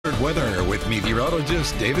weather with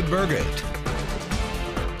meteorologist David Burgett.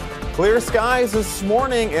 Clear skies this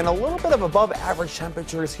morning and a little bit of above average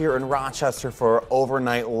temperatures here in Rochester for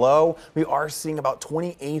overnight low. We are seeing about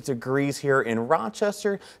 28 degrees here in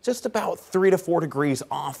Rochester, just about 3 to 4 degrees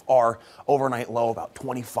off our overnight low, about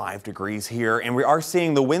 25 degrees here. And we are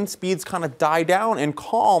seeing the wind speeds kind of die down and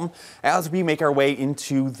calm as we make our way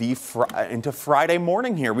into Friday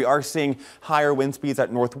morning here. We are seeing higher wind speeds out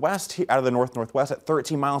of the northwest at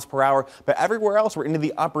 13 miles per hour, but everywhere else we're into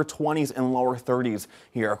the upper 20s and lower 30s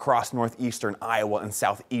here across northeastern Iowa and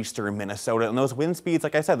southeastern Minnesota. And those wind speeds,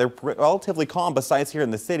 like I said, they're relatively calm besides here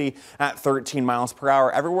in the city at 13 miles per hour.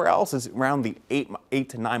 Everywhere else is around the 8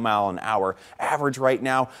 to 9 mile an hour average right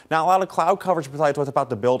now. Not a lot of cloud coverage besides what's about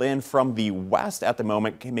to build in from the west at the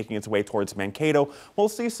moment, making its way towards Mankato. We'll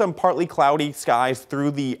see some partly cloudy skies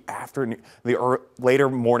through the later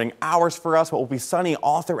morning hours for us, but will be sunny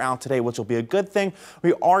all throughout today, which will be a good thing.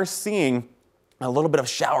 We are seeing a little bit of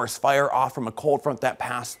showers fire off from a cold front that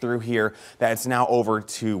passed through here that's now over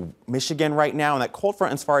to Michigan right now, and that cold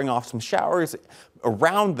front is firing off some showers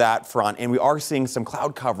around that front, and we are seeing some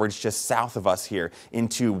cloud coverage just south of us here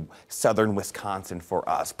into southern Wisconsin for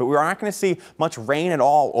us. But we are not going to see much rain at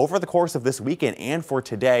all over the course of this weekend and for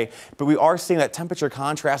today, but we are seeing that temperature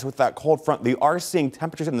contrast with that cold front. We are seeing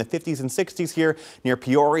temperatures in the 50s and 60s here near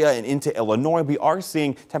Peoria and into Illinois. We are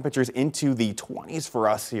seeing temperatures into the 20s for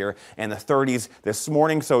us here and the 30s this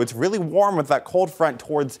morning, so it's really warm with that cold front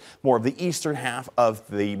towards more of the eastern half of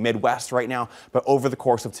the Midwest right now. But over the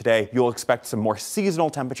course of today, you'll expect some more seasonal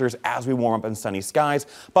temperatures as we warm up in sunny skies,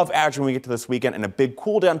 above average when we get to this weekend, and a big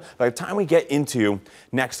cool down by the time we get into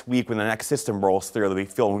next week when the next system rolls through. They'll be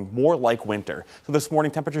feeling more like winter. So this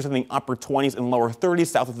morning, temperatures in the upper 20s and lower 30s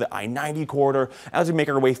south of the I-90 corridor. As we make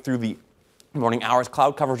our way through the morning hours,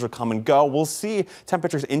 cloud coverage will come and go. We'll see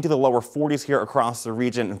temperatures into the lower 40s here across the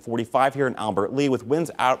region and 45 here in Albert Lea, with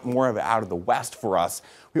winds out of the west for us.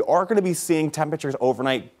 We are going to be seeing temperatures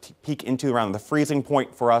overnight peak into around the freezing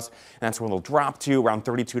point for us, and that's when they'll drop to around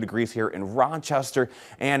 32 degrees here in Rochester.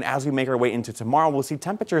 And as we make our way into tomorrow, we'll see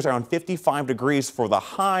temperatures around 55 degrees for the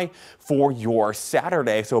high for your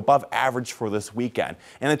Saturday, so above average for this weekend.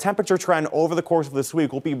 And the temperature trend over the course of this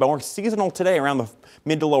week will be more seasonal today, around the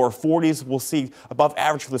mid to lower 40s. We'll see above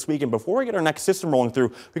average for this weekend. Before we get our next system rolling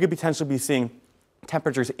through, we could potentially be seeing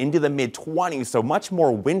temperatures into the mid-20s, so much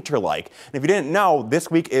more winter-like. And if you didn't know,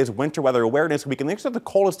 this week is Winter Weather Awareness Week, and these are the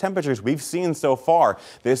coldest temperatures we've seen so far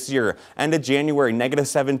this year. End of January, negative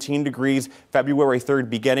 17 degrees. February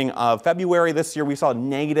 3rd, beginning of February this year, we saw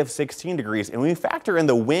negative 16 degrees. And when we factor in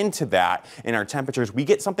the wind to that in our temperatures, we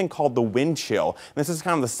get something called the wind chill. And this is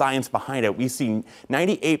kind of the science behind it. We see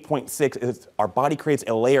 98.6, our body creates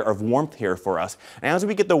a layer of warmth here for us. And as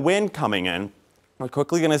we get the wind coming in, we're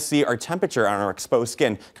quickly going to see our temperature on our exposed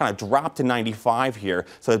skin kind of drop to 95 here.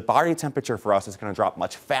 So the body temperature for us is going to drop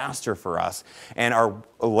much faster for us. And our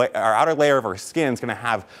outer layer of our skin is going to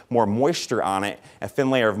have more moisture on it, a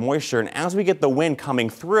thin layer of moisture. And as we get the wind coming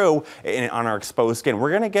through on our exposed skin,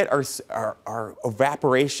 we're going to get our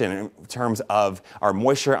evaporation in terms of our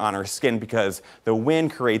moisture on our skin, because the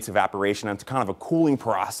wind creates evaporation. And it's kind of a cooling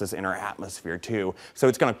process in our atmosphere too. So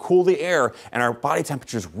it's going to cool the air, and our body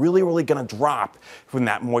temperature is really, really going to drop when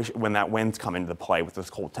that wind's come into play with this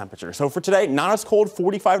cold temperature. So for today, not as cold,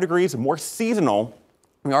 45 degrees, more seasonal.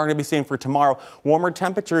 We are going to be seeing for tomorrow warmer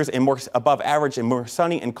temperatures and more above average and more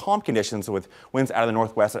sunny and calm conditions with winds out of the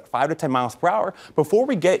northwest at 5 to 10 miles per hour before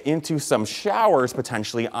we get into some showers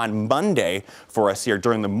potentially on Monday for us here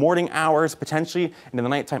during the morning hours, potentially into the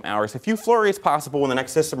nighttime hours. A few flurries possible when the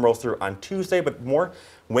next system rolls through on Tuesday, but more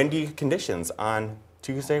windy conditions on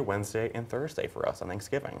Tuesday, Wednesday, and Thursday for us on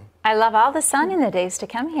Thanksgiving. I love all the sun in the days to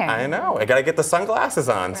come here. I know. I got to get the sunglasses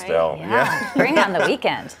on still. Yeah. Bring on the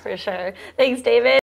weekend. For sure. Thanks, David.